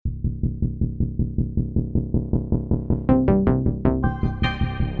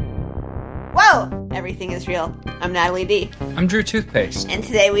Everything is Real. I'm Natalie D. I'm Drew Toothpaste. And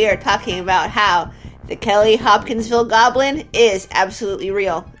today we are talking about how the Kelly Hopkinsville Goblin is absolutely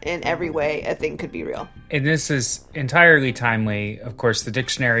real in every way a thing could be real. And this is entirely timely. Of course, the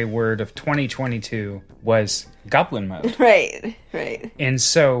dictionary word of 2022 was goblin mode. Right. And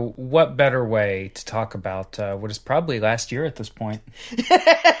so what better way to talk about what is probably last year at this point?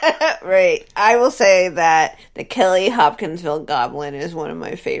 Right. I will say that the Kelly Hopkinsville Goblin is one of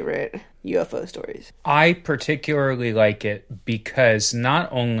my favorite UFO stories. I particularly like it because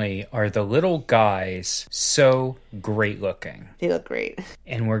not only are the little guys so great looking. They look great.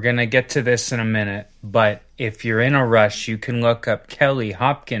 And we're going to get to this in a minute, but if you're in a rush, you can look up Kelly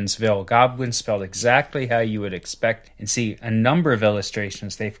Hopkinsville Goblin, spelled exactly how you would expect, and see a number of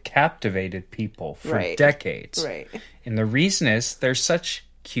illustrations. They've captivated people for decades. Right. And the reason is they're such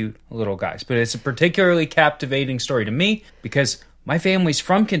cute little guys. But it's a particularly captivating story to me because my family's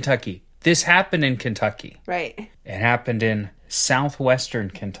from Kentucky. This happened in Kentucky. Right. It happened in southwestern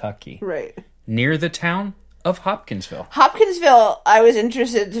Kentucky. Right. Near the town of Hopkinsville. Hopkinsville, I was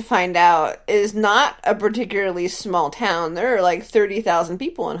interested to find out, is not a particularly small town. There are like 30,000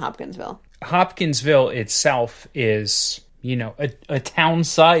 people in Hopkinsville. Hopkinsville itself is, a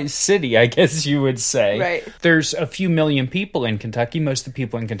town-sized city, I guess you would say. Right. There's a few million people in Kentucky. Most of the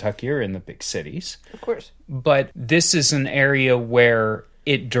people in Kentucky are in the big cities. Of course. But this is an area where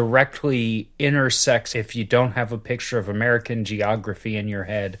it directly intersects, if you don't have a picture of American geography in your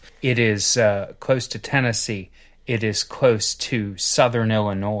head, it is close to Tennessee. It is close to southern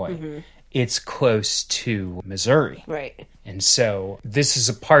Illinois. Mm-hmm. It's close to Missouri. Right. And so this is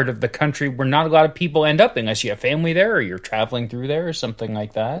a part of the country where not a lot of people end up unless you have family there or you're traveling through there or something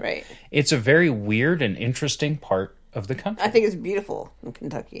like that. Right. It's a very weird and interesting part of the country. I think it's beautiful in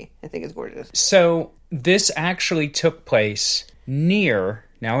Kentucky. I think it's gorgeous. So this actually took place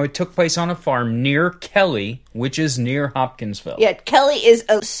it took place on a farm near Kelly, which is near Hopkinsville. Yeah, Kelly is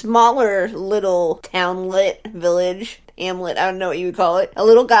a smaller little townlet, village, hamlet, I don't know what you would call it. A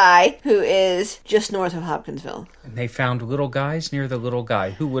little guy who is just north of Hopkinsville. And they found little guys near the little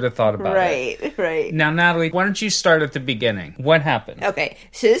guy. Who would have thought about it? Right. Now, Natalie, why don't you start at the beginning? What happened? Okay,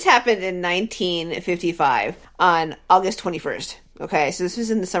 so this happened in 1955 on August 21st. Okay, so this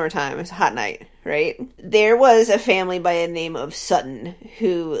was in the summertime. It's a hot night, right? There was a family by the name of Sutton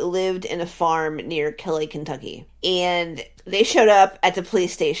who lived in a farm near Kelly, Kentucky. And they showed up at the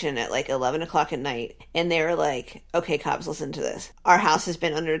police station at like 11 o'clock at night. And they were like, okay, cops, listen to this. Our house has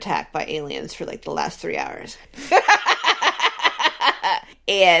been under attack by aliens for like the last 3 hours.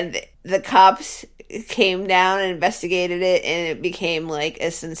 And the cops came down and investigated it, and it became like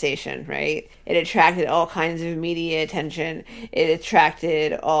a sensation, right? It attracted all kinds of media attention. It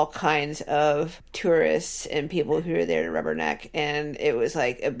attracted all kinds of tourists and people who were there to rubberneck, and it was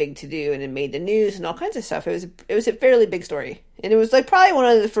like a big to-do, and it made the news and all kinds of stuff. It was a fairly big story, and it was like probably one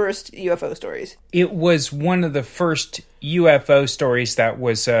of the first UFO stories. It was one of the first UFO stories that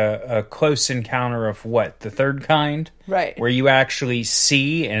was a close encounter of what? The third kind? Right. Where you actually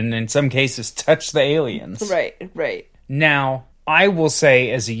see, and in some cases, touch the aliens. Right. Now, I will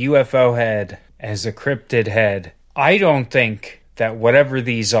say, as a UFO head, as a cryptid head, I don't think that whatever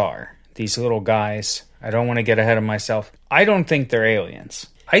these are, these little guys, I don't want to get ahead of myself, I don't think they're aliens.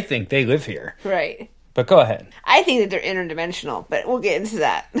 I think they live here. Right. But go ahead. I think that they're interdimensional, but we'll get into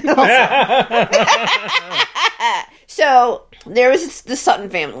that. So, there was the Sutton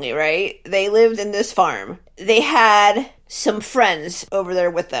family, right? They lived in this farm. They had some friends over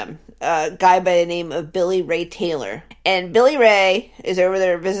there with them. A guy by the name of Billy Ray Taylor. And Billy Ray is over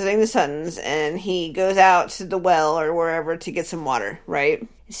there visiting the Suttons, and he goes out to the well or wherever to get some water, right?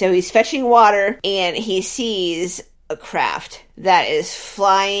 So he's fetching water, and he sees a craft that is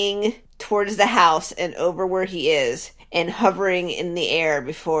flying towards the house and over where he is, and hovering in the air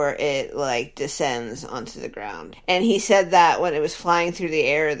before it, like, descends onto the ground. And he said that when it was flying through the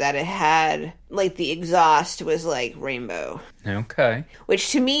air that it had, like, the exhaust was, like, rainbow. Okay.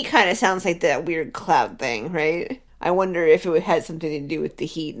 Which to me kind of sounds like that weird cloud thing, right? I wonder if it had something to do with the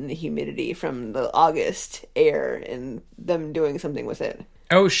heat and the humidity from the August air and them doing something with it.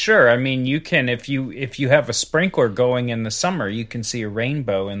 Oh, sure. I mean, you can, if you have a sprinkler going in the summer, you can see a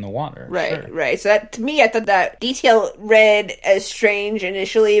rainbow in the water. Right, sure. Right. So that, to me, I thought that detail read as strange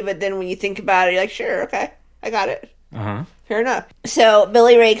initially, but then when you think about it, you're like, sure, okay, I got it. Uh-huh. Fair enough. So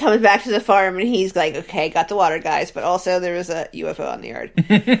Billy Ray comes back to the farm and he's like, okay, got the water, guys, but also there was a UFO on the yard.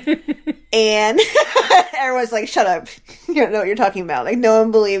 And everyone's like, shut up. You don't know what you're talking about. Like, no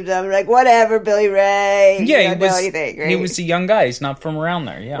one believed him. Like, whatever, Billy Ray. Yeah, you don't know anything, right? He was a young guy. He's not from around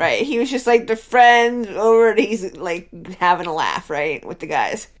there, yeah. Right. He was just like the friend over and he's like having a laugh, right, with the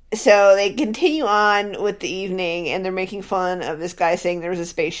guys. So they continue on with the evening, and they're making fun of this guy saying there was a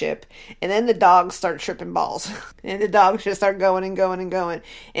spaceship. And then the dogs start tripping balls. And the dogs just start going and going and going.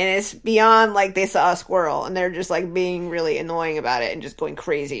 And it's beyond like they saw a squirrel, and they're just like being really annoying about it and just going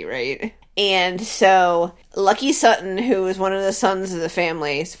crazy, right? And so Lucky Sutton, who was one of the sons of the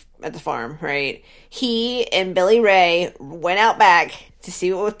family at the farm, right? He and Billy Ray went out back to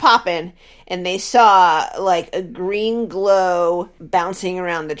see what was popping, and they saw like a green glow bouncing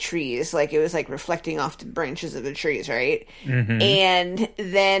around the trees, like it was like reflecting off the branches of the trees, right? Mm-hmm. And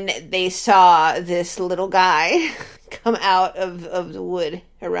then they saw this little guy come out of the wood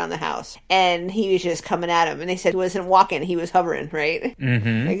around the house, and he was just coming at him, and they said he wasn't walking, he was hovering, right?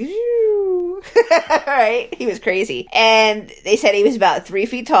 Mm-hmm. Like, right? He was crazy. And they said he was about 3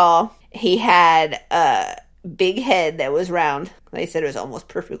 feet tall. He had a big head that was round. They said it was almost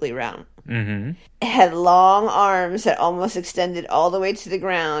perfectly round. Mm-hmm. It had long arms that almost extended all the way to the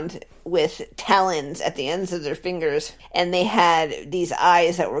ground with talons at the ends of their fingers. And they had these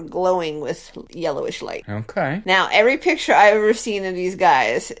eyes that were glowing with yellowish light. Okay. Now, every picture I've ever seen of these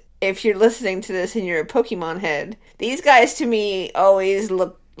guys, if you're listening to this and you're a Pokemon head, these guys to me always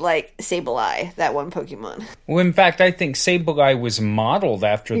look like Sableye, that one Pokemon. Well, in fact, I think Sableye was modeled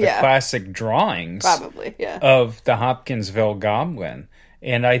after the classic drawings probably, of the Hopkinsville Goblin.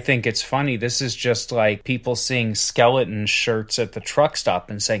 And I think it's funny, this is just like people seeing skeleton shirts at the truck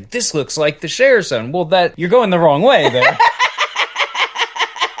stop and saying, this looks like the Share Zone. Well, you're going the wrong way there.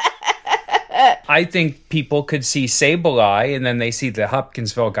 I think people could see Sableye, and then they see the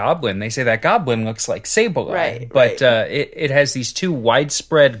Hopkinsville Goblin. They say that goblin looks like Sableye. Right, but it has these two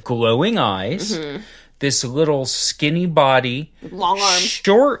widespread glowing eyes, this little skinny body, long arms,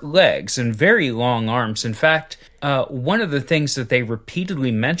 short legs, and very long arms. In fact, one of the things that they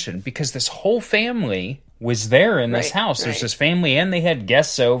repeatedly mentioned, because this whole family was there in this house. There's this family, and they had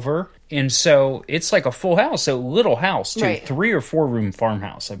guests over. And so it's like a full house, a little house, too. 3 or 4 room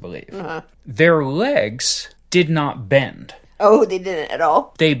farmhouse, I believe. Uh-huh. Their legs did not bend. Oh, they didn't at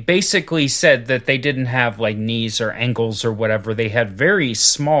all? They basically said that they didn't have like knees or ankles or whatever. They had very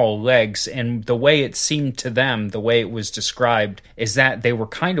small legs, and the way it seemed to them, the way it was described, is that they were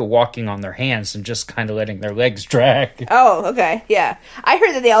kind of walking on their hands and just kind of letting their legs drag. Oh, okay, yeah. I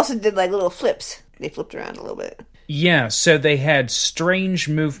heard that they also did like little flips. They flipped around a little bit. Yeah, so they had strange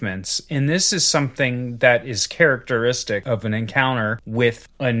movements, and this is something that is characteristic of an encounter with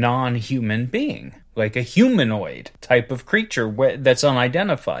a non-human being, like a humanoid type of creature that's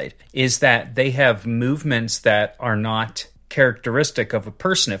unidentified, is that they have movements that are not characteristic of a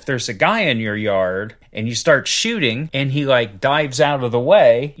person. If there's a guy in your yard and you start shooting and he like dives out of the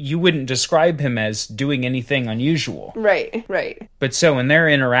way, you wouldn't describe him as doing anything unusual. Right. But so in their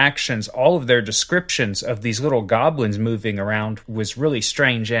interactions, all of their descriptions of these little goblins moving around was really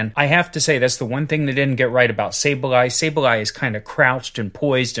strange. And I have to say, that's the one thing they didn't get right about Sableye. Sableye is kind of crouched and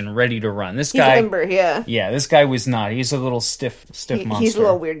poised and ready to run. This guy, he's limber, yeah. Yeah, this guy was not. He's a little stiff monster. He's a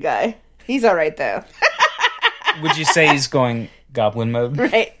little weird guy. He's all right, though. Would you say he's going goblin mode?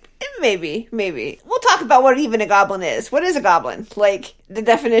 Right. Maybe. We'll talk about what even a goblin is. What is a goblin? Like, the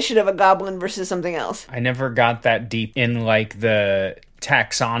definition of a goblin versus something else. I never got that deep in, like, the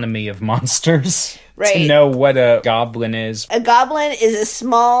taxonomy of monsters. Right. To know what a goblin is. A goblin is a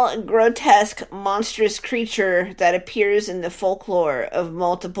small, grotesque, monstrous creature that appears in the folklore of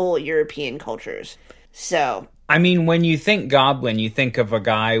multiple European cultures. So... I mean, when you think goblin, you think of a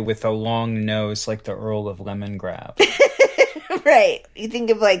guy with a long nose like the Earl of Lemongrab. Right. You think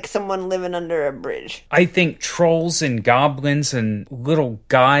of, like, someone living under a bridge. I think trolls and goblins and little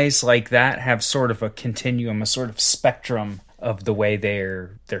guys like that have sort of a continuum, a sort of spectrum of the way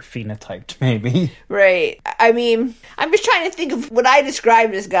they're phenotyped, maybe. Right. I mean, I'm just trying to think of what I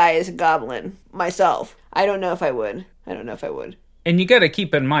describe this guy as a goblin myself. I don't know if I would. And you got to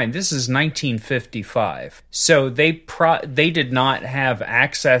keep in mind, this is 1955, so they did not have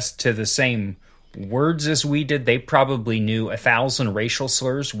access to the same words as we did. They probably knew 1,000 racial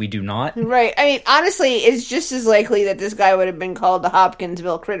slurs. We do not. Right. I mean, honestly, it's just as likely that this guy would have been called the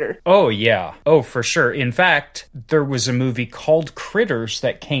Hopkinsville Critter. Oh, yeah. Oh, for sure. In fact, there was a movie called Critters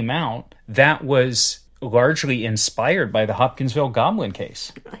that came out that was largely inspired by the Hopkinsville Goblin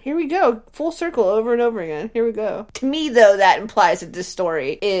case. Here we go. Full circle over and over again. Here we go. To me, though, that implies that this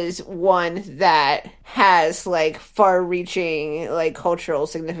story is one that has, like, far-reaching, like, cultural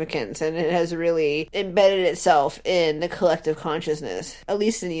significance, and it has really embedded itself in the collective consciousness, at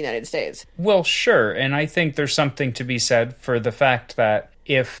least in the United States. Well, sure, and I think there's something to be said for the fact that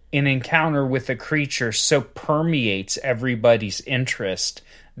if an encounter with a creature so permeates everybody's interest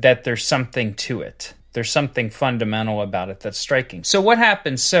that there's something to it. There's something fundamental about it that's striking. So what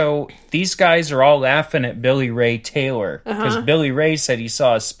happens? So these guys are all laughing at Billy Ray Taylor because Billy Ray said he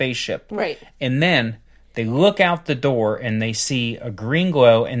saw a spaceship. Right. And then they look out the door and they see a green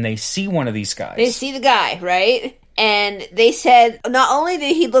glow and they see one of these guys. They see the guy, right? And they said not only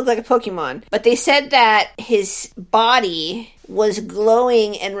did he look like a Pokemon, but they said that his body was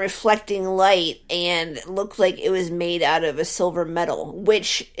glowing and reflecting light and looked like it was made out of a silver metal,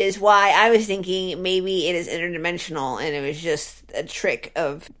 which is why I was thinking maybe it is interdimensional and it was just a trick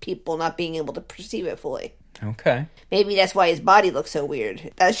of people not being able to perceive it fully. Okay. Maybe that's why his body looks so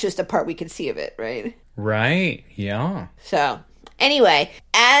weird. That's just a part we could see of it, right? Right, yeah. So, anyway,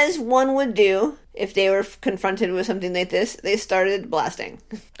 as one would do if they were confronted with something like this, they started blasting.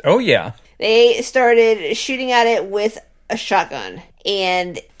 Oh, yeah. They started shooting at it with a shotgun.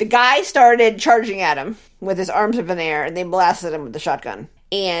 And the guy started charging at him with his arms up in the air, and they blasted him with the shotgun.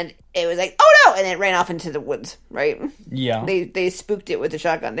 And it was like, oh no! And it ran off into the woods, right? Yeah. They spooked it with the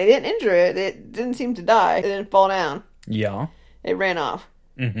shotgun. They didn't injure it. It didn't seem to die. It didn't fall down. Yeah. It ran off.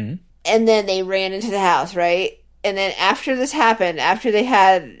 Mm-hmm. And then they ran into the house, right? And then after this happened, after they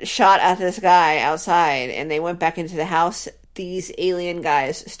had shot at this guy outside and they went back into the house, these alien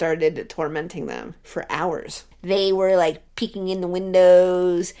guys started tormenting them for hours. They were like peeking in the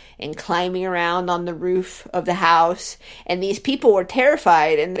windows and climbing around on the roof of the house. And these people were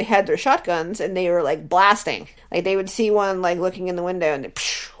terrified and they had their shotguns and they were like blasting. Like they would see one like looking in the window and they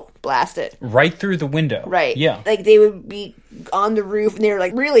blast it. Right through the window. Right. Yeah. Like they would be on the roof and they were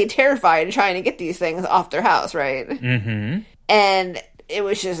like really terrified and trying to get these things off their house, right? Mm-hmm. And it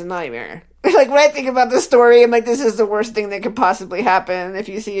was just a nightmare. Like when I think about this story, I'm like, this is the worst thing that could possibly happen if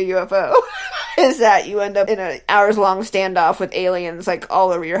you see a UFO. Is that you end up in an hours-long standoff with aliens like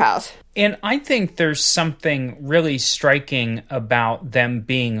all over your house. And I think there's something really striking about them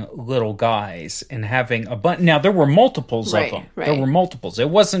being little guys and having a bunch. Now, there were multiples of them. Right. There were multiples. It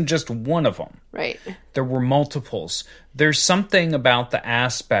wasn't just one of them. Right. There were multiples. There's something about the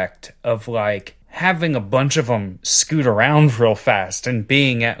aspect of, like, having a bunch of them scoot around real fast and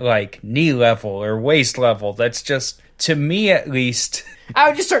being at, like, knee level or waist level. That's just, to me at least... I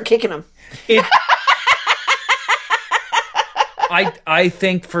would just start kicking them. I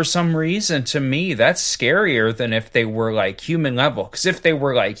think for some reason, to me, that's scarier than if they were like human level. Because if they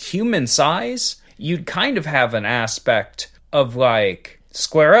were like human size, you'd kind of have an aspect of like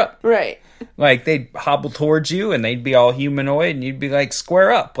square up. Right. Like they'd hobble towards you and they'd be all humanoid and you'd be like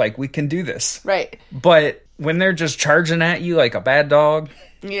square up. Like we can do this. Right. But when they're just charging at you like a bad dog.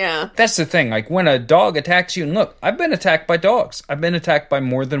 Yeah. That's the thing. Like when a dog attacks you, and look, I've been attacked by dogs. I've been attacked by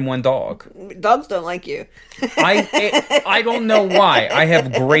more than one dog. Dogs don't like you. I don't know why. I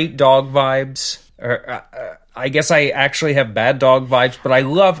have great dog vibes. I guess I actually have bad dog vibes, but I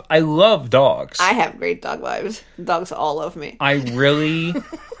love dogs. I have great dog vibes. Dogs all love me. I really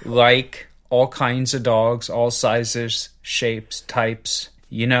like all kinds of dogs, all sizes, shapes, types.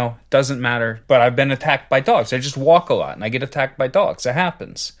 You know, doesn't matter. But I've been attacked by dogs. I just walk a lot and I get attacked by dogs. It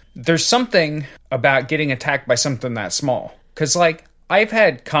happens. There's something about getting attacked by something that small. Because, like, I've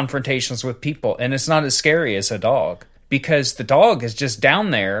had confrontations with people and it's not as scary as a dog. Because the dog is just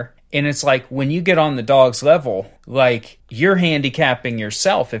down there. And it's like, when you get on the dog's level, like, you're handicapping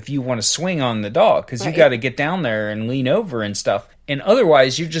yourself if you want to swing on the dog. Because you got to get down there and lean over and stuff. And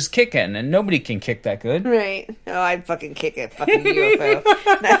otherwise, you're just kicking, and nobody can kick that good. Right. Oh, I'd fucking kick it. Fucking UFO.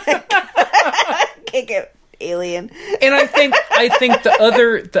 Kick it, alien. And I think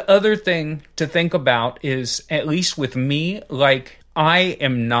the other thing to think about is, at least with me, like, I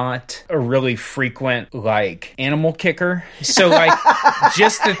am not a really frequent, like, animal kicker. So, like,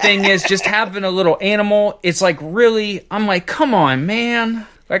 just the thing is, just having a little animal, it's like, really, I'm like, come on, man.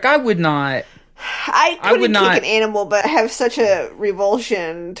 Like, I would not... I couldn't kick an animal, but I have such a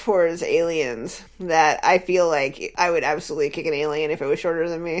revulsion towards aliens that I feel like I would absolutely kick an alien if it was shorter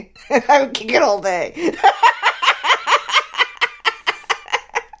than me. I would kick it all day.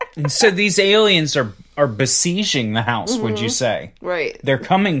 And so these aliens are besieging the house, would you say? Right. They're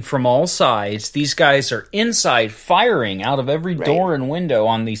coming from all sides. These guys are inside firing out of every door and window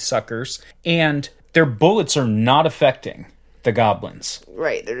on these suckers, and their bullets are not affecting the goblins.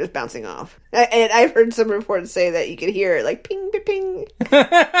 Right, they're just bouncing off. And I've heard some reports say that you could hear it like ping, ping, ping.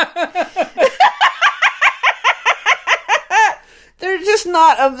 They're just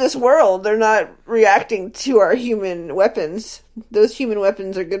not of this world. They're not reacting to our human weapons. Those human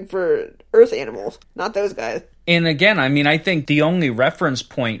weapons are good for earth animals, not those guys. And again, I mean, I think the only reference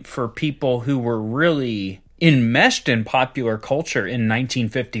point for people who were really, enmeshed in popular culture in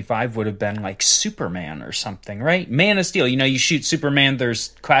 1955 would have been like Superman or something, right? Man of Steel. You shoot Superman, there's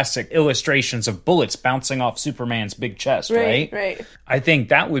classic illustrations of bullets bouncing off Superman's big chest, right? Right. I think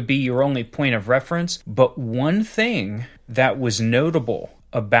that would be your only point of reference. But one thing that was notable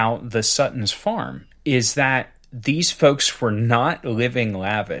about the Sutton's farm is that these folks were not living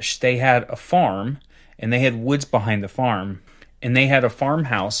lavish. They had a farm, and they had woods behind the farm, and they had a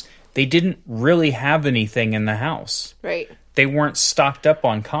farmhouse. They didn't really have anything in the house. Right. They weren't stocked up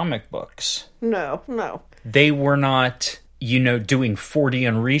on comic books. No. They were not, doing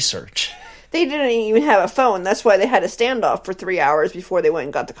Fortean research. They didn't even have a phone. That's why they had a standoff for 3 hours before they went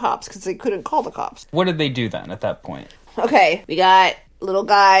and got the cops, because they couldn't call the cops. What did they do then at that point? Okay, we got little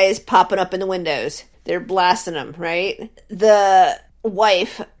guys popping up in the windows. They're blasting them, right? The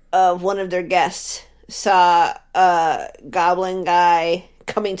wife of one of their guests saw a goblin guy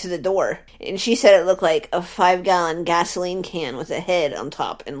coming to the door, and she said it looked like a 5-gallon gasoline can with a head on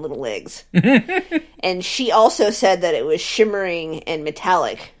top and little legs. And she also said that it was shimmering and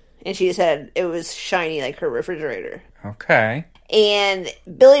metallic, and she said it was shiny like her refrigerator. Okay. And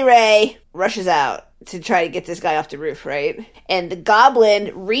Billy Ray rushes out to try to get this guy off the roof, right? And the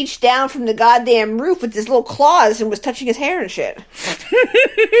goblin reached down from the goddamn roof with his little claws and was touching his hair and shit.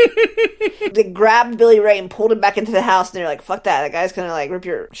 They grabbed Billy Ray and pulled him back into the house, and they're like, fuck that guy's gonna rip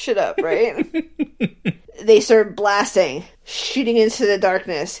your shit up, right? They started blasting, shooting into the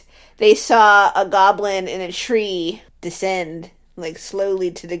darkness. They saw a goblin in a tree descend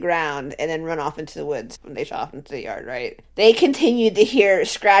slowly to the ground and then run off into the woods when they shot off into the yard, right? They continued to hear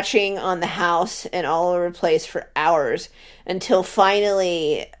scratching on the house and all over the place for hours until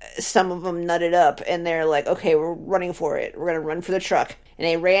finally some of them nutted up and they're like, okay, we're running for it. We're going to run for the truck. And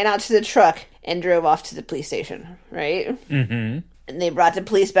they ran out to the truck and drove off to the police station, right? Mm-hmm. And they brought the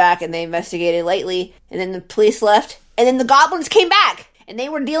police back and they investigated lightly, and then the police left, and then the goblins came back, and they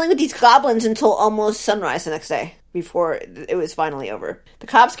were dealing with these goblins until almost sunrise the next day, before it was finally over. The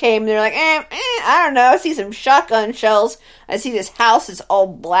cops came, and they're like, I don't know, I see some shotgun shells, I see this house is all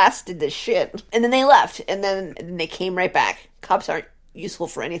blasted to shit. And then they left, and then they came right back. Cops aren't useful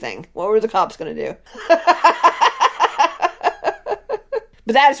for anything. What were the cops gonna do?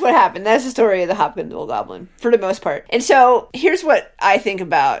 But that's what happened. That's the story of the Hopkins Little Goblin, for the most part. And so, here's what I think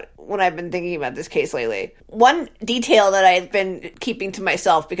about when I've been thinking about this case lately. One detail that I've been keeping to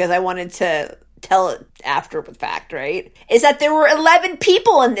myself because I wanted to tell it after the fact, right? Is that there were 11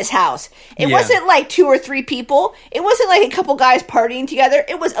 people in this house. It wasn't like 2 or 3 people. It wasn't like a couple guys partying together.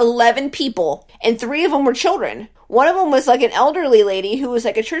 It was 11 people, and 3 of them were children. One of them was like an elderly lady who was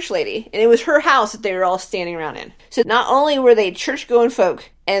like a church lady, and it was her house that they were all standing around in. So not only were they church-going folk,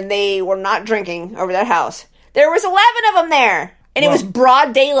 and they were not drinking over that house, there was 11 of them there, and it was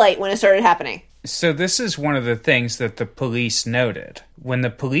broad daylight when it started happening. So this is one of the things that the police noted. When the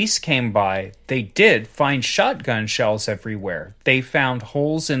police came by, they did find shotgun shells everywhere. They found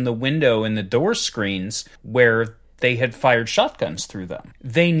holes in the window and the door screens where they had fired shotguns through them.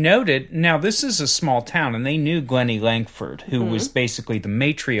 They noted, now this is a small town, and they knew Glennie Langford, who was basically the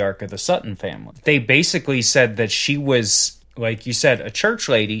matriarch of the Sutton family. They basically said that she was, like you said, a church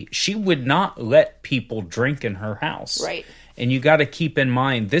lady. She would not let people drink in her house. Right. And you got to keep in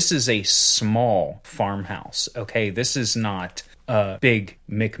mind, this is a small farmhouse, okay? This is not a big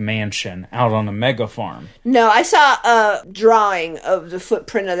McMansion out on a mega farm. No, I saw a drawing of the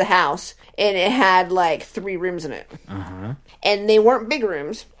footprint of the house, and it had 3 rooms in it. Uh-huh. And they weren't big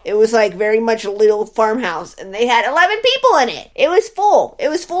rooms. It was very much a little farmhouse, and they had 11 people in it. It was full. It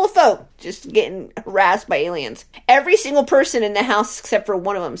was full of folk just getting harassed by aliens. Every single person in the house except for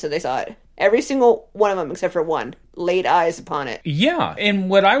one of them said they saw it. Every single one of them except for one laid eyes upon it. Yeah, and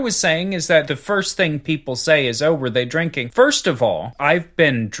what I was saying is that the first thing people say is, oh, were they drinking? First of all, I've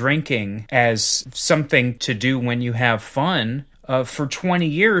been drinking as something to do when you have fun. For 20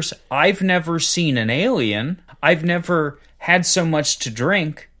 years, I've never seen an alien. I've never had so much to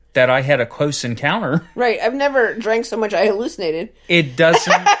drink that I had a close encounter. Right, I've never drank so much I hallucinated. It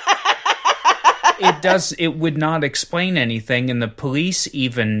doesn't... It would not explain anything, and the police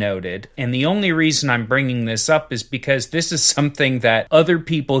even noted, and the only reason I'm bringing this up is because this is something that other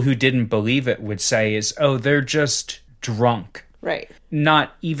people who didn't believe it would say is, oh, they're just drunk. Right.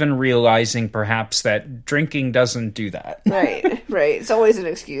 Not even realizing, perhaps, that drinking doesn't do that. Right, right. It's always an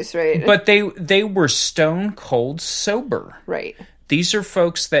excuse, right? But they were stone cold sober. Right. These are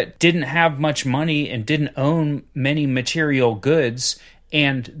folks that didn't have much money and didn't own many material goods.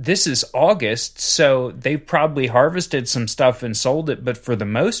 And this is August, so they've probably harvested some stuff and sold it. But for the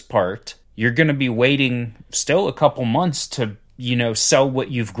most part, you're going to be waiting still a couple months to, sell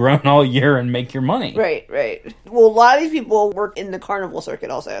what you've grown all year and make your money. Right, right. Well, a lot of these people work in the carnival circuit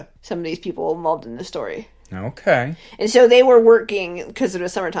also. Some of these people involved in the story. Okay. And so they were working because it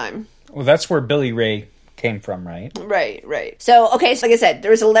was summertime. Well, that's where Billy Ray came from, right? Right, right. So, okay, so like I said,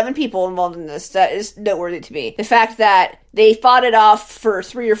 there was 11 people involved in this. That is noteworthy to me. The fact that they fought it off for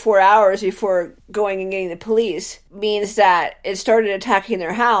 3 or 4 hours before going and getting the police means that it started attacking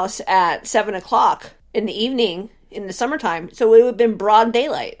their house at 7 o'clock in the evening in the summertime. So it would have been broad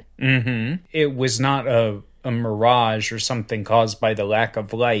daylight. Mm-hmm. It was not a mirage or something caused by the lack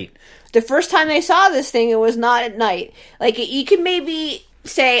of light. The first time they saw this thing, it was not at night. Like, you could maybe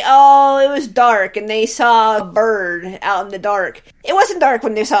say, oh, it was dark and they saw a bird out in the dark. It wasn't dark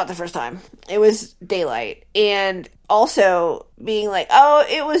when they saw it the first time. It was daylight. And also being like, oh,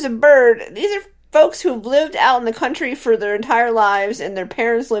 it was a bird. These are folks who've lived out in the country for their entire lives, and their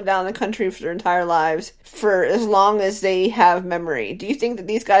parents lived out in the country for their entire lives for as long as they have memory. Do you think that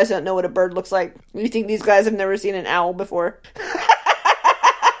these guys don't know what a bird looks like? Do you think these guys have never seen an owl before?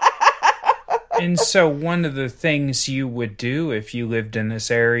 And so one of the things you would do if you lived in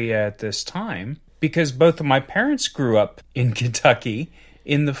this area at this time, because both of my parents grew up in Kentucky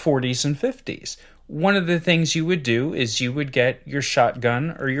in the 40s and 50s, one of the things you would do is you would get your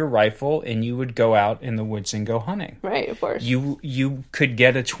shotgun or your rifle and you would go out in the woods and go hunting. Right, of course. You could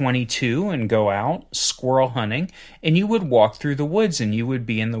get a .22 and go out squirrel hunting, and you would walk through the woods and you would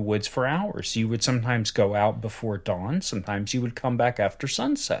be in the woods for hours. You would sometimes go out before dawn. Sometimes you would come back after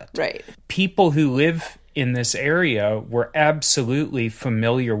sunset. Right. People who live in this area were absolutely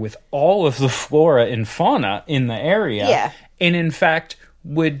familiar with all of the flora and fauna in the area. Yeah. And in fact,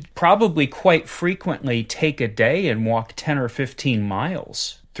 would probably quite frequently take a day and walk 10 or 15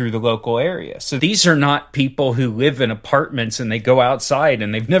 miles through the local area. So these are not people who live in apartments and they go outside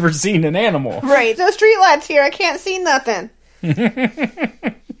and they've never seen an animal. Right. Those streetlights here, I can't see nothing.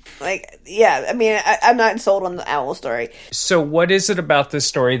 Like, yeah, I mean, I'm not sold on the owl story. So what is it about this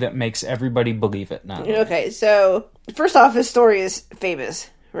story that makes everybody believe it now? Okay, so first off, his story is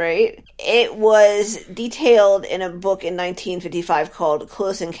famous, right? It was detailed in a book in 1955 called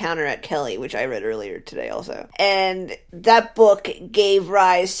Close Encounter at Kelly, which I read earlier today also. And that book gave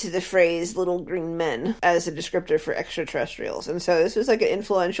rise to the phrase little green men as a descriptor for extraterrestrials. And so this was like an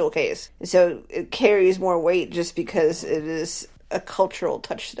influential case. And so it carries more weight just because it is a cultural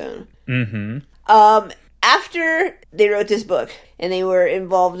touchstone. Mm-hmm. After they wrote this book and they were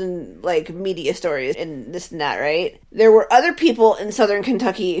involved in like media stories and this and that, right? There were other people in southern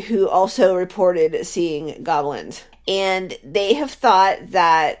Kentucky who also reported seeing goblins. And they have thought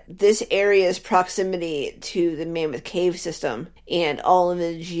that this area's proximity to the Mammoth Cave system and all of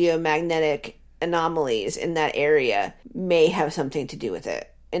the geomagnetic anomalies in that area may have something to do with it.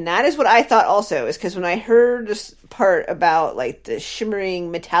 And that is what I thought also, is because when I heard this part about like the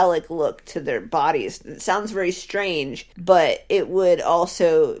shimmering metallic look to their bodies, it sounds very strange, but it would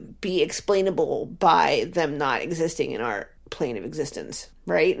also be explainable by them not existing in our plane of existence,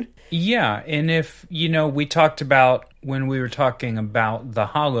 right? Yeah, and if, we talked about when we were talking about the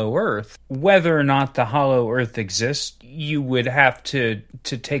hollow earth, whether or not the hollow earth exists, you would have to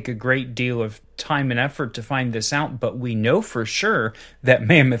take a great deal of time and effort to find this out, but we know for sure that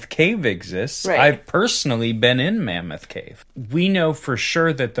Mammoth Cave exists. Right. I've personally been in Mammoth Cave. We know for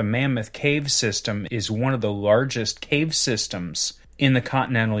sure that the Mammoth Cave system is one of the largest cave systems in the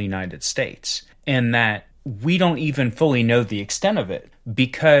continental United States, and that we don't even fully know the extent of it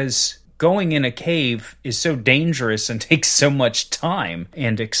because going in a cave is so dangerous and takes so much time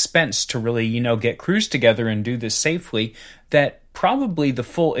and expense to really, get crews together and do this safely that probably the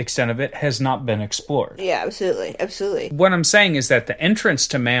full extent of it has not been explored. Yeah, absolutely. Absolutely. What I'm saying is that the entrance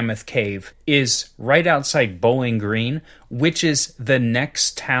to Mammoth Cave is right outside Bowling Green, which is the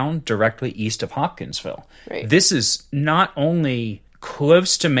next town directly east of Hopkinsville. Right. This is not only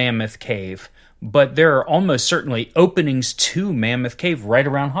close to Mammoth Cave, but there are almost certainly openings to Mammoth Cave right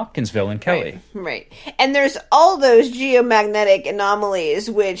around Hopkinsville and Kelly. Right. And there's all those geomagnetic anomalies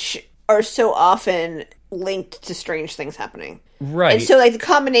which are so often linked to strange things happening. Right. And so, like, the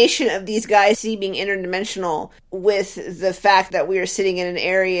combination of these guys seeming interdimensional with the fact that we are sitting in an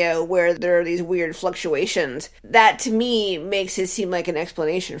area where there are these weird fluctuations, that to me makes it seem like an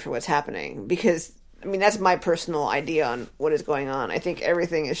explanation for what's happening. Because, I mean, that's my personal idea on what is going on. I think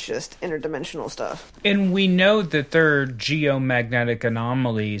everything is just interdimensional stuff. And we know that there are geomagnetic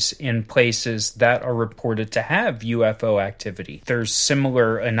anomalies in places that are reported to have UFO activity. There's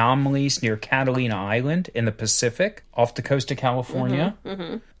similar anomalies near Catalina Island in the Pacific, off the coast of California. Mm-hmm,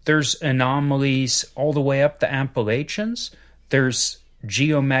 mm-hmm. There's anomalies all the way up the Appalachians. There's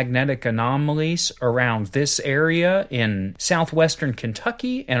geomagnetic anomalies around this area in southwestern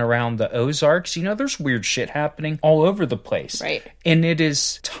Kentucky and around the Ozarks. There's weird shit happening all over the place. Right. And it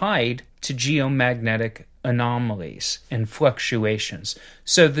is tied to geomagnetic anomalies and fluctuations.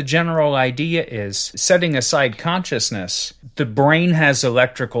 So the general idea is, setting aside consciousness, the brain has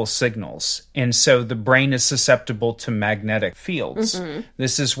electrical signals, and so the brain is susceptible to magnetic fields.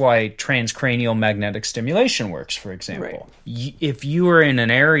 This is why transcranial magnetic stimulation works, for example. Right. If you are in an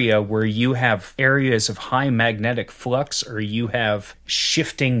area where you have areas of high magnetic flux, or you have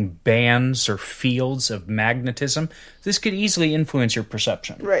shifting bands or fields of magnetism, this could easily influence your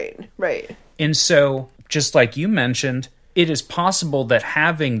perception. Right. And so, just like you mentioned, it is possible that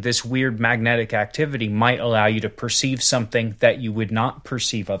having this weird magnetic activity might allow you to perceive something that you would not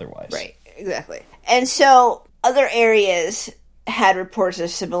perceive otherwise. Right, exactly. And so other areas had reports of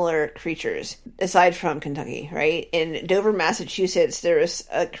similar creatures, aside from Kentucky, right? In Dover, Massachusetts, there was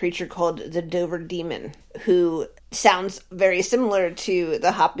a creature called the Dover Demon, who sounds very similar to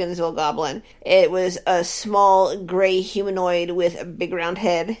the Hopkinsville Goblin. It was a small gray humanoid with a big round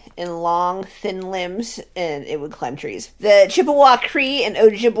head and long, thin limbs, and it would climb trees. The Chippewa Cree and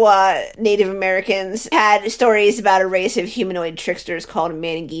Ojibwa Native Americans had stories about a race of humanoid tricksters called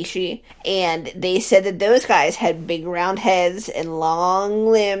Manigishi, and they said that those guys had big round heads and long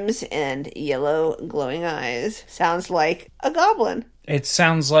limbs and yellow glowing eyes. Sounds like a goblin. It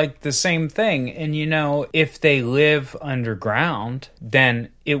sounds like the same thing. And, if they live underground, then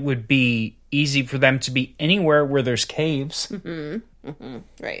it would be easy for them to be anywhere where there's caves.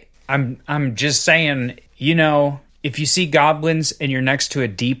 Right. I'm just saying, if you see goblins and you're next to a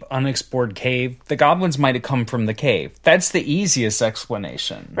deep, unexplored cave, the goblins might have come from the cave. That's the easiest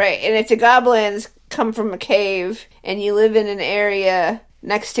explanation. Right. And if the goblins come from a cave and you live in an area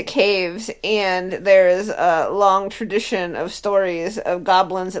next to caves, and there's a long tradition of stories of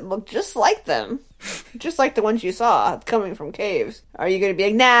goblins that look just like them, just like the ones you saw coming from caves, are you going to be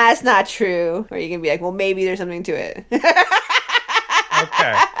like, nah, it's not true? Or are you going to be like, well, maybe there's something to it?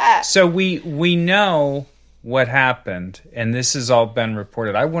 Okay. So we know what happened, and this has all been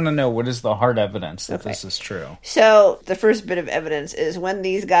reported. I want to know, what is the hard evidence that this is true? So the first bit of evidence is when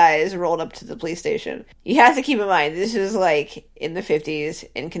these guys rolled up to the police station. You have to keep in mind, this is like in the 50s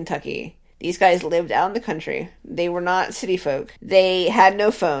in Kentucky. These guys lived out in the country. They were not city folk. They had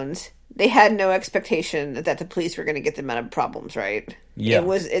no phones. They had no expectation that the police were going to get them out of problems, right? Yeah.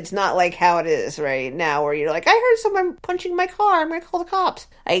 It's not like how it is right now, where you're like, I heard someone punching my car, I'm going to call the cops.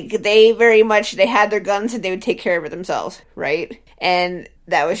 Like, they had their guns and they would take care of it themselves, right? And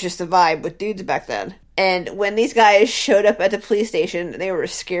that was just the vibe with dudes back then. And when these guys showed up at the police station, they were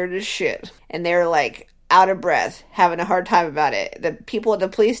scared as shit. And they were like, out of breath, having a hard time about it. The people at the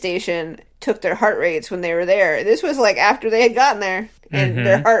police station took their heart rates when they were there. This was like after they had gotten there. And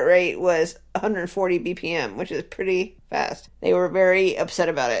their heart rate was 140 BPM, which is pretty fast. They were very upset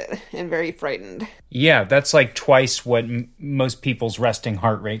about it and very frightened. Yeah, that's like twice what most people's resting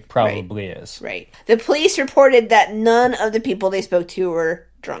heart rate probably is. Right. The police reported that none of the people they spoke to were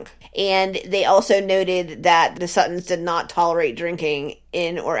drunk. And they also noted that the Suttons did not tolerate drinking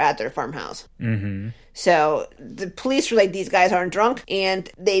in or at their farmhouse. So the police were like, these guys aren't drunk, and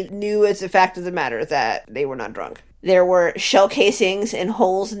they knew as a fact of the matter that they were not drunk. There were shell casings and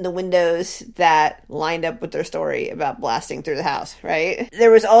holes in the windows that lined up with their story about blasting through the house, right? There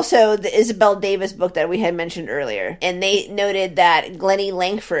was also the Isabel Davis book that we had mentioned earlier, and they noted that Glennie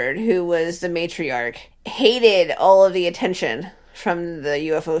Langford, who was the matriarch, hated all of the attention from the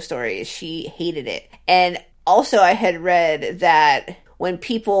UFO stories. She hated it. And also I had read that when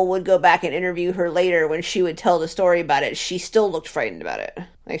people would go back and interview her later, when she would tell the story about it, she still looked frightened about it.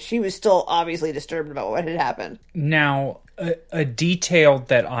 Like, she was still obviously disturbed about what had happened. Now, a detail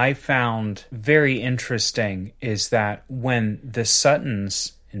that I found very interesting is that when the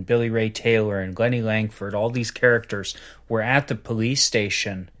Suttons and Billy Ray Taylor and Glennie Langford, all these characters, were at the police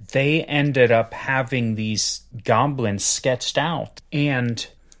station, they ended up having these goblins sketched out. And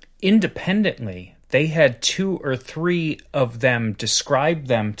independently, they had 2 or 3 of them describe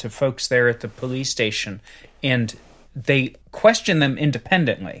them to folks there at the police station, and they question them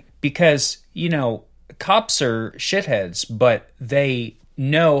independently because, cops are shitheads, but they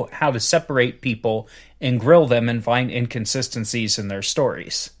know how to separate people and grill them and find inconsistencies in their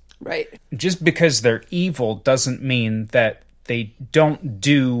stories. Right. Just because they're evil doesn't mean that they don't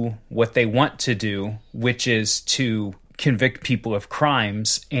do what they want to do, which is to convict people of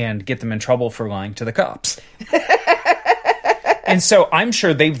crimes and get them in trouble for lying to the cops. And so I'm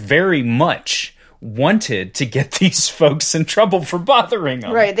sure they very much wanted to get these folks in trouble for bothering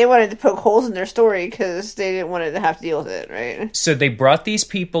them. Right, they wanted to poke holes in their story because they didn't want to have to deal with it, right? So they brought these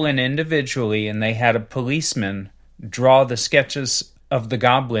people in individually, and they had a policeman draw the sketches of the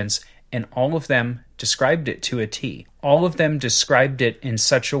goblins, and all of them described it to a T. All of them described it in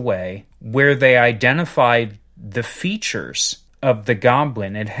such a way where they identified the features of the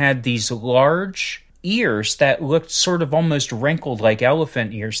goblin. It had these large ears that looked sort of almost wrinkled like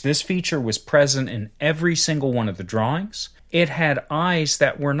elephant ears. This feature was present in every single one of the drawings. It had eyes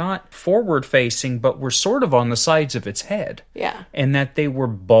that were not forward-facing, but were sort of on the sides of its head. Yeah. And that they were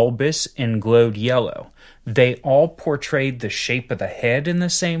bulbous and glowed yellow. They all portrayed the shape of the head in the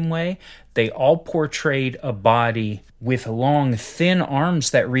same way. They all portrayed a body with long, thin arms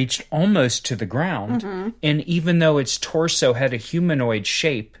that reached almost to the ground. Mm-hmm. And even though its torso had a humanoid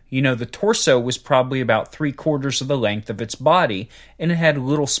shape, the torso was probably about 3/4 of the length of its body, and it had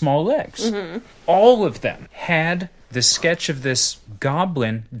little small legs. Mm-hmm. All of them had the sketch of this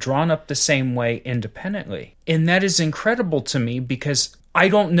goblin drawn up the same way independently. And that is incredible to me because I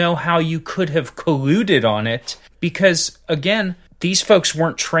don't know how you could have colluded on it because, again, these folks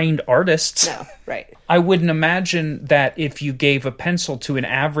weren't trained artists. No, right. I wouldn't imagine that if you gave a pencil to an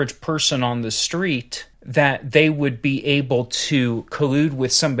average person on the street that they would be able to collude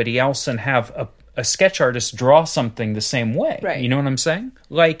with somebody else and have a sketch artist draw something the same way. Right. You know what I'm saying?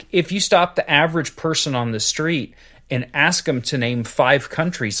 Like, if you stop the average person on the street and ask them to name 5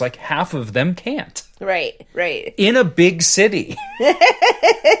 countries, like half of them can't. Right. In a big city.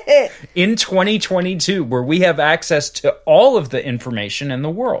 In 2022, where we have access to all of the information in the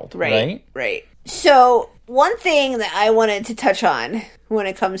world. Right. So, one thing that I wanted to touch on when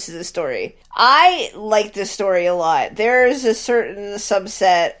it comes to the story, I like this story a lot. There's a certain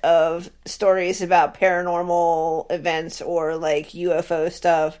subset of stories about paranormal events or like UFO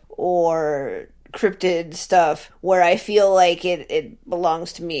stuff or cryptid stuff where I feel like it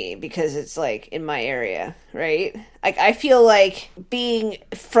belongs to me because it's like in my area, right? Like I feel like being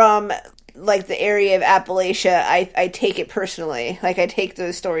from like the area of Appalachia, I take it personally. Like I take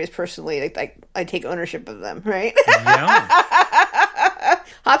those stories personally. Like I take ownership of them, right? Yeah.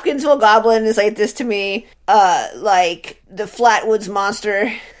 Hopkinsville Goblin is like this to me. Like the Flatwoods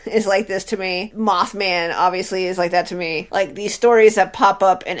Monster is like this to me. Mothman obviously is like that to me. Like these stories that pop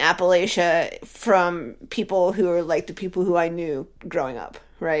up in Appalachia from people who are like the people who I knew growing up,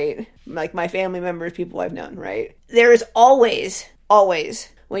 right? Like my family members, people I've known, right? There is always,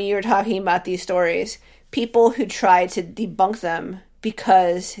 when you're talking about these stories, people who try to debunk them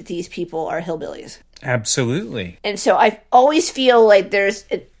because these people are hillbillies. Absolutely. And so I always feel like there's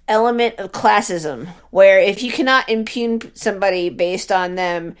an element of classism where if you cannot impugn somebody based on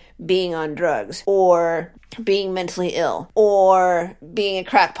them being on drugs or being mentally ill or being a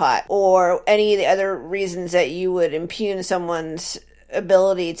crackpot or any of the other reasons that you would impugn someone's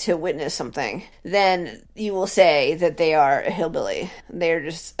ability to witness something, then you will say that they are a hillbilly. They're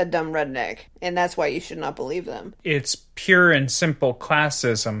just a dumb redneck. And that's why you should not believe them. It's pure and simple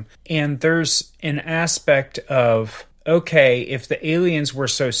classism. And there's an aspect of, okay, if the aliens were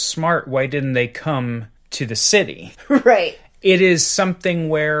so smart, why didn't they come to the city? Right. It is something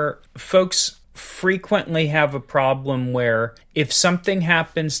where folks frequently have a problem where if something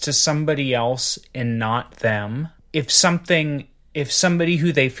happens to somebody else and not them, if somebody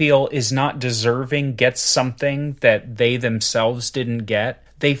who they feel is not deserving gets something that they themselves didn't get,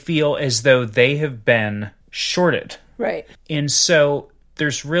 they feel as though they have been shorted. Right. And so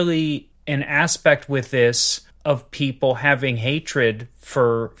there's really an aspect with this of people having hatred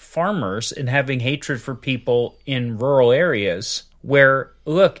for farmers and having hatred for people in rural areas where,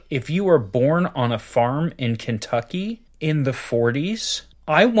 look, if you were born on a farm in Kentucky in the 40s,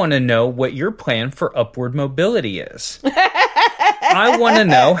 I want to know what your plan for upward mobility is. I want to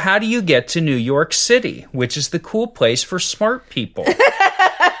know, how do you get to New York City, which is the cool place for smart people?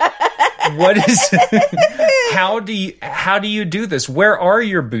 How do you do this? Where are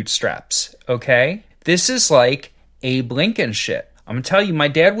your bootstraps? Okay? This is like Abe Lincoln shit. I'm going to tell you, my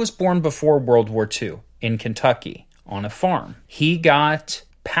dad was born before World War II in Kentucky on a farm. He got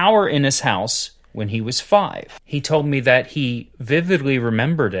power in his house when he was 5. He told me that he vividly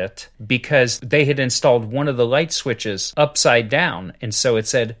remembered it because they had installed one of the light switches upside down, and so it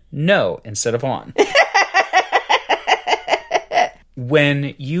said no instead of on.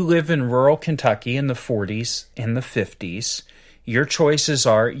 When you live in rural Kentucky in the 40s and the 50s, your choices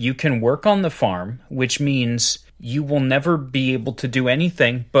are you can work on the farm, which means you will never be able to do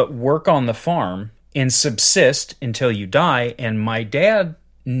anything but work on the farm and subsist until you die. And my dad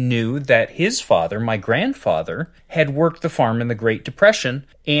knew that his father, my grandfather, had worked the farm in the Great Depression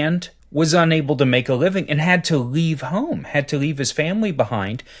and was unable to make a living and had to leave home, had to leave his family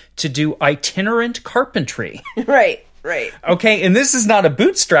behind to do itinerant carpentry. Right. Okay, and this is not a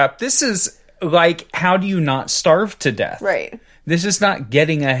bootstrap. This is like, how do you not starve to death? Right. This is not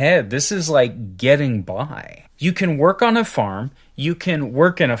getting ahead. This is like getting by. You can work on a farm. You can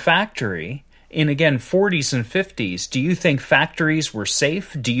work in a factory. In, again, 40s and 50s, do you think factories were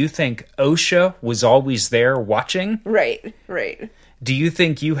safe? Do you think OSHA was always there watching? Right. Do you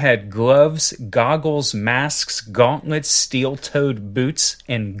think you had gloves, goggles, masks, gauntlets, steel-toed boots,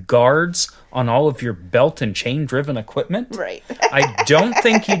 and guards on all of your belt and chain-driven equipment? Right. I don't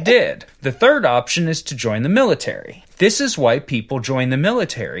think you did. The third option is to join the military. This is why people join the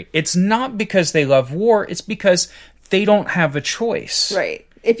military. It's not because they love war. It's because they don't have a choice. Right.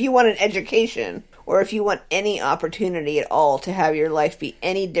 If you want an education, or if you want any opportunity at all to have your life be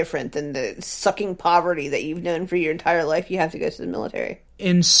any different than the sucking poverty that you've known for your entire life, you have to go to the military.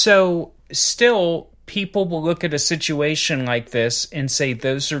 And so, still, people will look at a situation like this and say,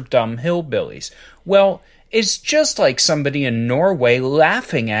 those are dumb hillbillies. Well, it's just like somebody in Norway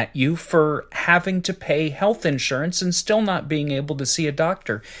laughing at you for having to pay health insurance and still not being able to see a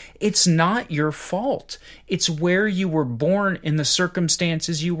doctor. It's not your fault. It's where you were born, in the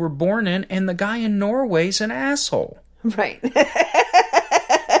circumstances you were born in, and the guy in Norway's an asshole. Right.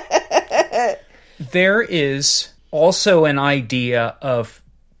 There is also an idea of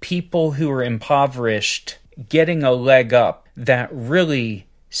people who are impoverished getting a leg up that really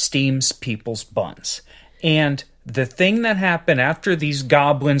steams people's buns. And the thing that happened after these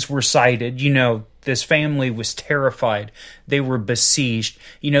goblins were sighted, this family was terrified. They were besieged.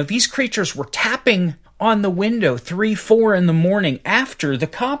 These creatures were tapping on the window 3, 4 in the morning after the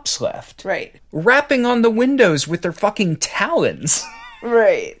cops left. Right. Rapping on the windows with their fucking talons.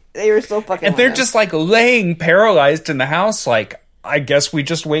 Right. They were so fucking And they're just like laying paralyzed in the house like, I guess we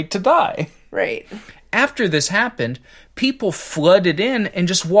just wait to die. Right. After this happened, people flooded in and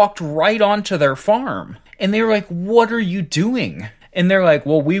just walked right onto their farm. And they were like, what are you doing? And they're like,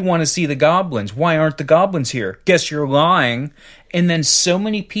 well, we want to see the goblins. Why aren't the goblins here? Guess you're lying. And then so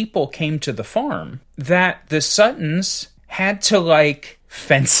many people came to the farm that the Suttons had to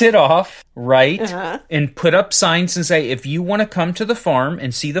fence it off, right? Uh-huh. And put up signs and say, if you want to come to the farm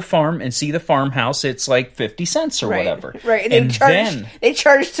and see the farm and see the farmhouse, it's like 50 cents or whatever. Right. And they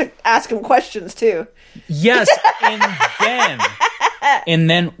charged to ask them questions too. Yes. And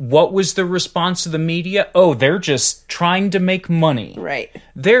then what was the response of the media? Oh, they're just trying to make money. Right.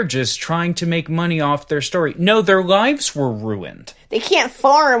 They're just trying to make money off their story. No, their lives were ruined. They can't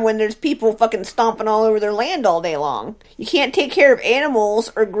farm when there's people fucking stomping all over their land all day long. You can't take care of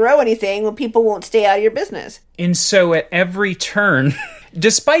animals or grow anything when people won't stay out of your business. And so at every turn,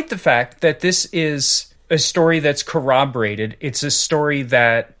 despite the fact that this is a story that's corroborated, it's a story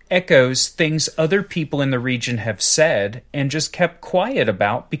that echoes things other people in the region have said and just kept quiet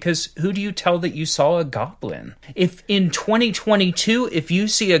about, because who do you tell that you saw a goblin? If in 2022, if you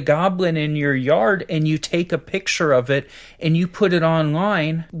see a goblin in your yard and you take a picture of it and you put it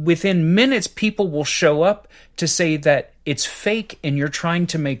online, within minutes people will show up to say that it's fake and you're trying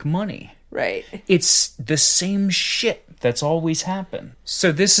to make money. Right. It's the same shit that's always happened.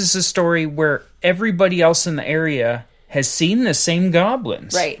 So this is a story where everybody else in the area has seen the same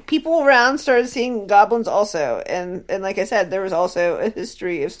goblins. Right. People around started seeing goblins also. And like I said, there was also a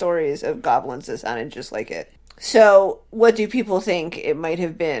history of stories of goblins that sounded just like it. So what do people think it might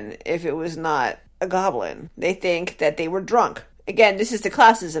have been if it was not a goblin? They think that they were drunk. Again, this is the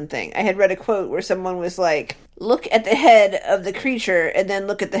classism thing. I had read a quote where someone was like, look at the head of the creature and then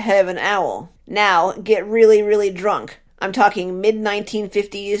look at the head of an owl. Now, get really, really drunk. I'm talking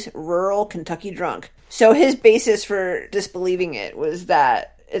mid-1950s rural Kentucky drunk. So his basis for disbelieving it was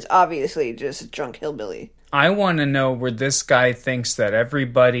that it's obviously just a drunk hillbilly. I want to know where this guy thinks that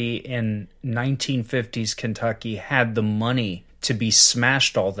everybody in 1950s Kentucky had the money to be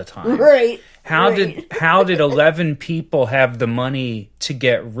smashed all the time. Right. How did 11 people have the money to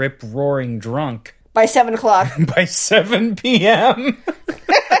get rip-roaring drunk? By 7 o'clock. By 7 p.m.?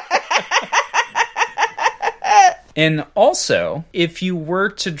 And also, if you were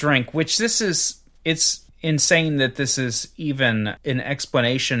to drink, which it's insane that this is even an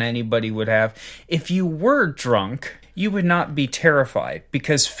explanation anybody would have. If you were drunk, you would not be terrified,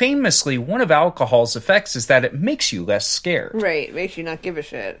 because famously one of alcohol's effects is that it makes you less scared. Right, makes you not give a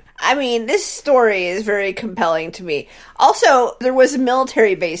shit. I mean, this story is very compelling to me. Also, there was a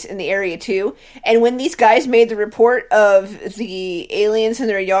military base in the area too, and when these guys made the report of the aliens in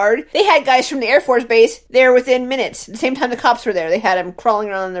their yard, they had guys from the Air Force Base there within minutes. At the same time the cops were there, they had them crawling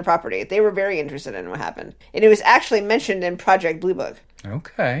around on their property. They were very interested in what happened. And it was actually mentioned in Project Blue Book.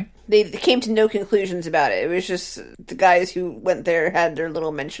 Okay. They came to no conclusions about it. It was just the guys who went there had their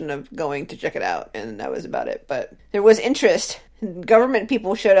little mention of going to check it out, and that was about it. But there was interest. Government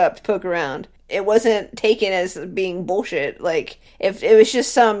people showed up to poke around. It wasn't taken as being bullshit. Like, if it was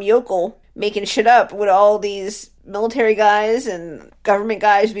just some yokel making shit up, would all these military guys and government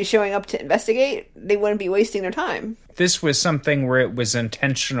guys be showing up to investigate? They wouldn't be wasting their time. This was something where it was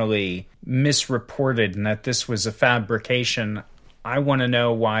intentionally misreported and that this was a fabrication. I want to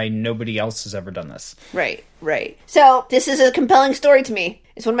know why nobody else has ever done this. Right. So, this is a compelling story to me.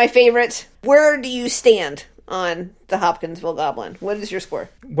 It's one of my favorites. Where do you stand on the Hopkinsville Goblin? What is your score?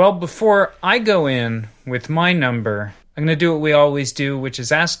 Well, before I go in with my number, I'm going to do what we always do, which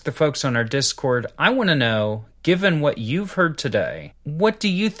is ask the folks on our Discord. I want to know, given what you've heard today, what do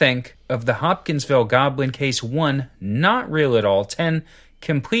you think of the Hopkinsville Goblin case? 1, not real at all. 10,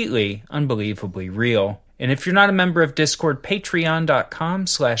 completely, unbelievably real. And if you're not a member of Discord,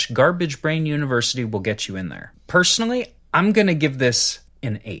 patreon.com/garbagebrainuniversity will get you in there. Personally, I'm going to give this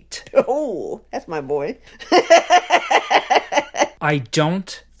an 8. Oh, that's my boy. I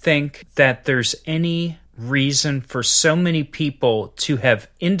don't think that there's any reason for so many people to have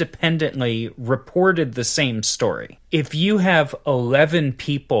independently reported the same story. If you have 11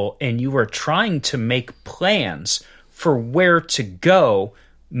 people and you are trying to make plans for where to go,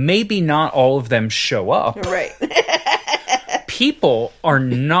 maybe not all of them show up. Right. People are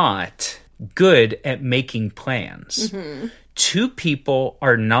not good at making plans. Mm-hmm. 2 people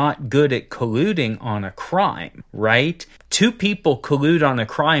are not good at colluding on a crime, right? 2 people collude on a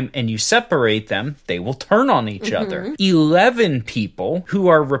crime and you separate them, they will turn on each other. 11 people who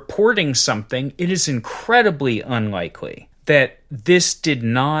are reporting something, it is incredibly unlikely that this did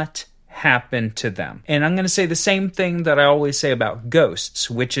not happen to them. And I'm going to say the same thing that I always say about ghosts,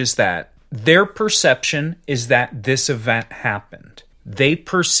 which is that their perception is that this event happened. They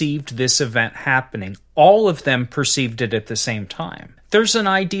perceived this event happening. All of them perceived it at the same time. There's an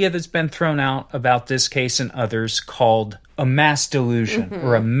idea that's been thrown out about this case and others called a mass delusion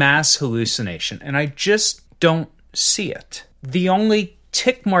or a mass hallucination, and I just don't see it. The only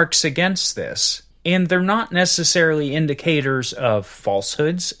tick marks against this, and they're not necessarily indicators of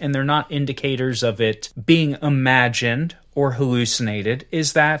falsehoods, and they're not indicators of it being imagined or hallucinated,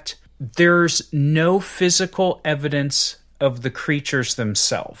 is that there's no physical evidence of the creatures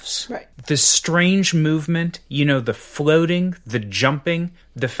themselves. Right. The strange movement, the floating, the jumping,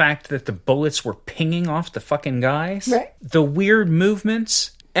 the fact that the bullets were pinging off the fucking guys. Right. The weird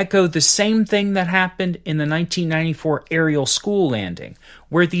movements echo the same thing that happened in the 1994 Ariel school landing,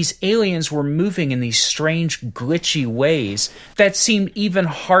 where these aliens were moving in these strange, glitchy ways that seemed even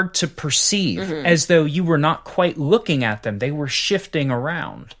hard to perceive, as though you were not quite looking at them. They were shifting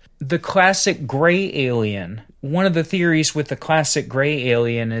around. The classic gray alien, one of the theories with the classic gray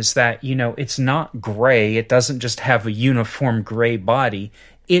alien is that, it's not gray. It doesn't just have a uniform gray body.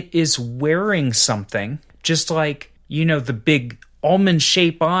 It is wearing something, just like, the big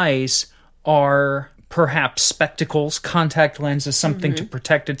almond-shaped eyes are perhaps spectacles, contact lenses, something to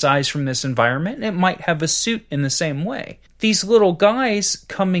protect its eyes from this environment. And it might have a suit in the same way. These little guys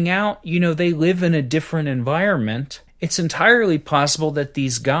coming out, they live in a different environment. It's entirely possible that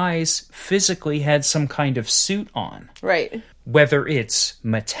these guys physically had some kind of suit on. Right. Whether it's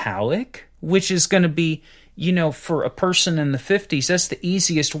metallic, which is going to be, for a person in the 50s, that's the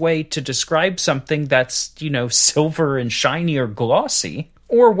easiest way to describe something that's, silver and shiny or glossy.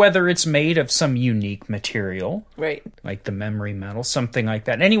 Or whether it's made of some unique material. Right. Like the memory metal, something like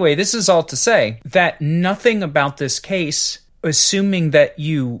that. Anyway, this is all to say that nothing about this case, assuming that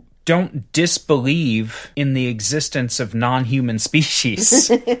you don't disbelieve in the existence of non-human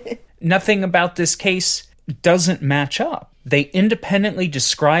species. Nothing about this case doesn't match up. They independently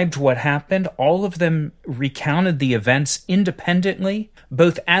described what happened. All of them recounted the events independently,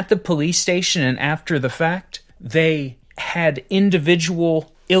 both at the police station and after the fact. They had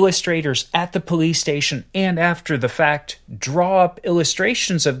individual illustrators at the police station and after the fact draw up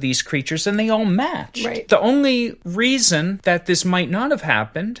illustrations of these creatures, and they all matched. Right. The only reason that this might not have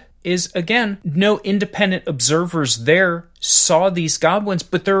happened is, again, no independent observers there saw these goblins,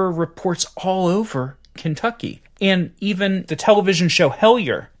 but there are reports all over Kentucky. And even the television show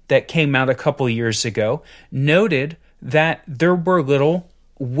Hellier that came out a couple years ago noted that there were little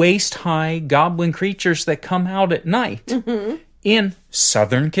waist-high goblin creatures that come out at night in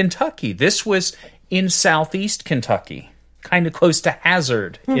southern Kentucky. This was in southeast Kentucky, kind of close to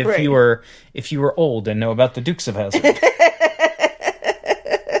Hazard, if you were old and know about the Dukes of Hazzard.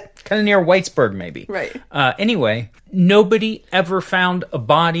 Kind of near Whitesburg, maybe. Right. Anyway, nobody ever found a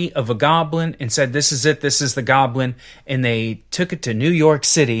body of a goblin and said, this is it, this is the goblin. And they took it to New York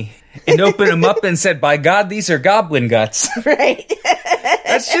City and opened them up and said, by God, these are goblin guts. Right.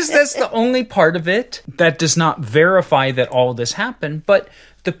 That's the only part of it that does not verify that all this happened. But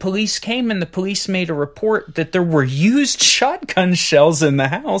the police came and the police made a report that there were used shotgun shells in the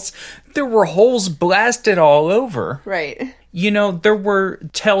house. There were holes blasted all over. Right. There were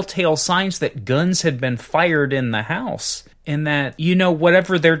telltale signs that guns had been fired in the house. And that,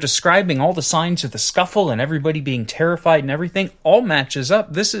 whatever they're describing, all the signs of the scuffle and everybody being terrified and everything, all matches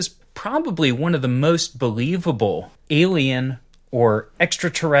up. This is probably one of the most believable alien or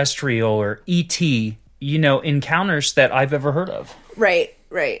extraterrestrial or ET, encounters that I've ever heard of. Right.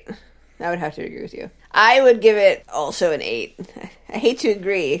 I would have to agree with you. I would give it also an 8. I hate to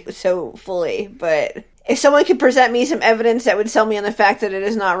agree so fully, but if someone could present me some evidence that would sell me on the fact that it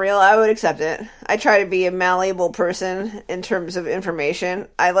is not real, I would accept it. I try to be a malleable person in terms of information.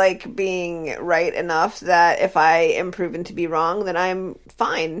 I like being right enough that if I am proven to be wrong, then I'm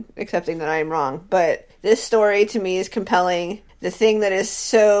fine accepting that I am wrong. But this story to me is compelling. The thing that is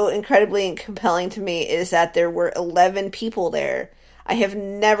so incredibly compelling to me is that there were 11 people there. I have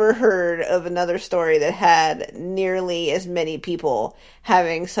never heard of another story that had nearly as many people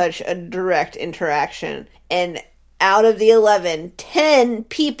having such a direct interaction. And out of the 11, 10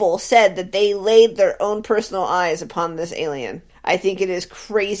 people said that they laid their own personal eyes upon this alien. I think it is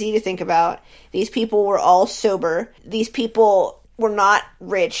crazy to think about. These people were all sober. These people were not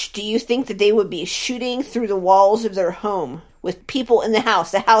rich. Do you think that they would be shooting through the walls of their home with people in the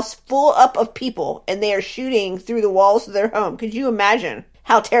house full up of people, and they are shooting through the walls of their home? Could you imagine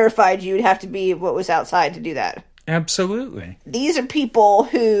how terrified you would have to be of what was outside to do that? Absolutely. These are people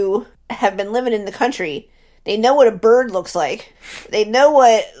who have been living in the country. They know what a bird looks like. They know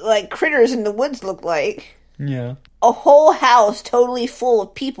what, critters in the woods look like. Yeah. A whole house totally full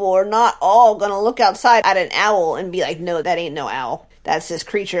of people are not all going to look outside at an owl and be like, no, that ain't no owl. That's this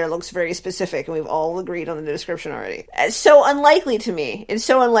creature. It looks very specific, and we've all agreed on the description already. It's so unlikely to me. It's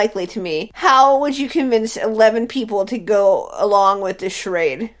so unlikely to me. How would you convince 11 people to go along with this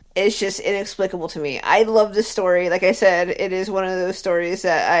charade? It's just inexplicable to me. I love this story. Like I said, it is one of those stories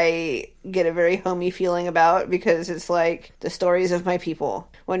that I get a very homey feeling about because it's like the stories of my people.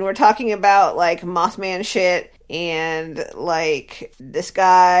 When we're talking about Mothman shit and this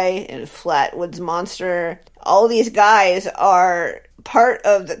guy and Flatwoods Monster, all these guys are part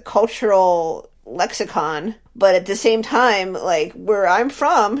of the cultural lexicon, but at the same time, where I'm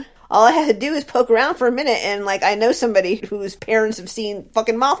from, all I had to do is poke around for a minute and I know somebody whose parents have seen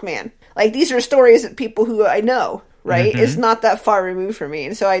fucking Mothman. These are stories of people who I know, right? Mm-hmm. It's not that far removed from me,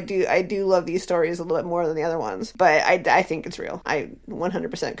 and so I do love these stories a little bit more than the other ones, but I think it's real. I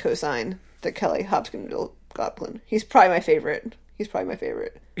 100% co-sign the Kelly Hopkins Goblin. He's probably my favorite.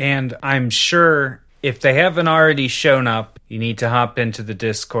 And I'm sure if they haven't already shown up, you need to hop into the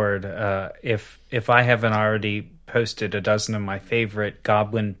Discord. If I haven't already posted a dozen of my favorite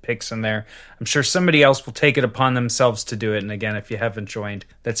goblin picks in there, I'm sure somebody else will take it upon themselves to do it. And again, if you haven't joined,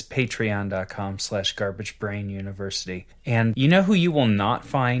 that's patreon.com/garbagebrainuniversity. And you know who you will not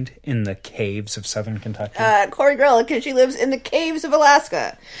find in the caves of Southern Kentucky? Corey Grella, because she lives in the caves of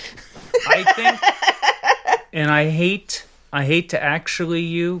Alaska. I think, and I hate to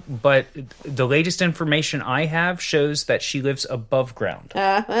actually but the latest information I have shows that she lives above ground.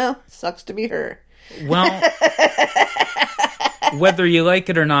 Well, sucks to be her. Well, whether you like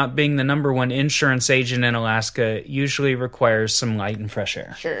it or not, being the number one insurance agent in Alaska usually requires some light and fresh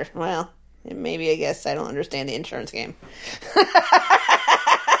air. Sure. Well, maybe I guess I don't understand the insurance game.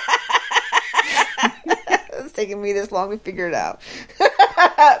 It's taking me this long to figure it out.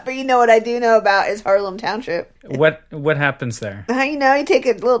 But you know what I do know about is Harlem Township. What happens there? You take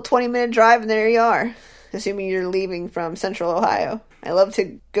a little 20-minute drive and there you are. Assuming you're leaving from Central Ohio. I love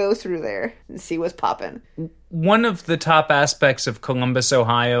to go through there and see what's popping. One of the top aspects of Columbus,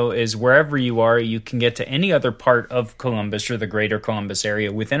 Ohio is wherever you are, you can get to any other part of Columbus or the greater Columbus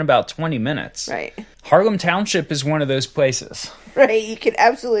area within about 20 minutes. Right. Harlem Township is one of those places. Right, you could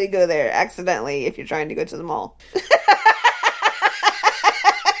absolutely go there accidentally if you're trying to go to the mall.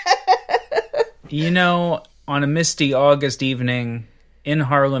 On a misty August evening in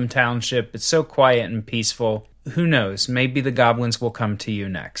Harlem Township, it's so quiet and peaceful. Who knows? Maybe the goblins will come to you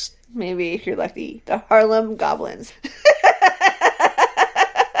next. Maybe, if you're lucky, the Harlem Goblins.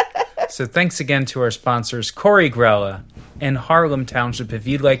 So thanks again to our sponsors, Corey Grella and Harlem Township. If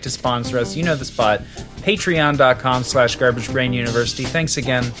you'd like to sponsor us, you know the spot. Patreon.com/GarbageBrainUniversity. Thanks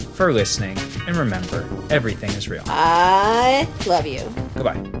again for listening. And remember, everything is real. I love you.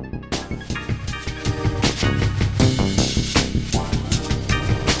 Goodbye.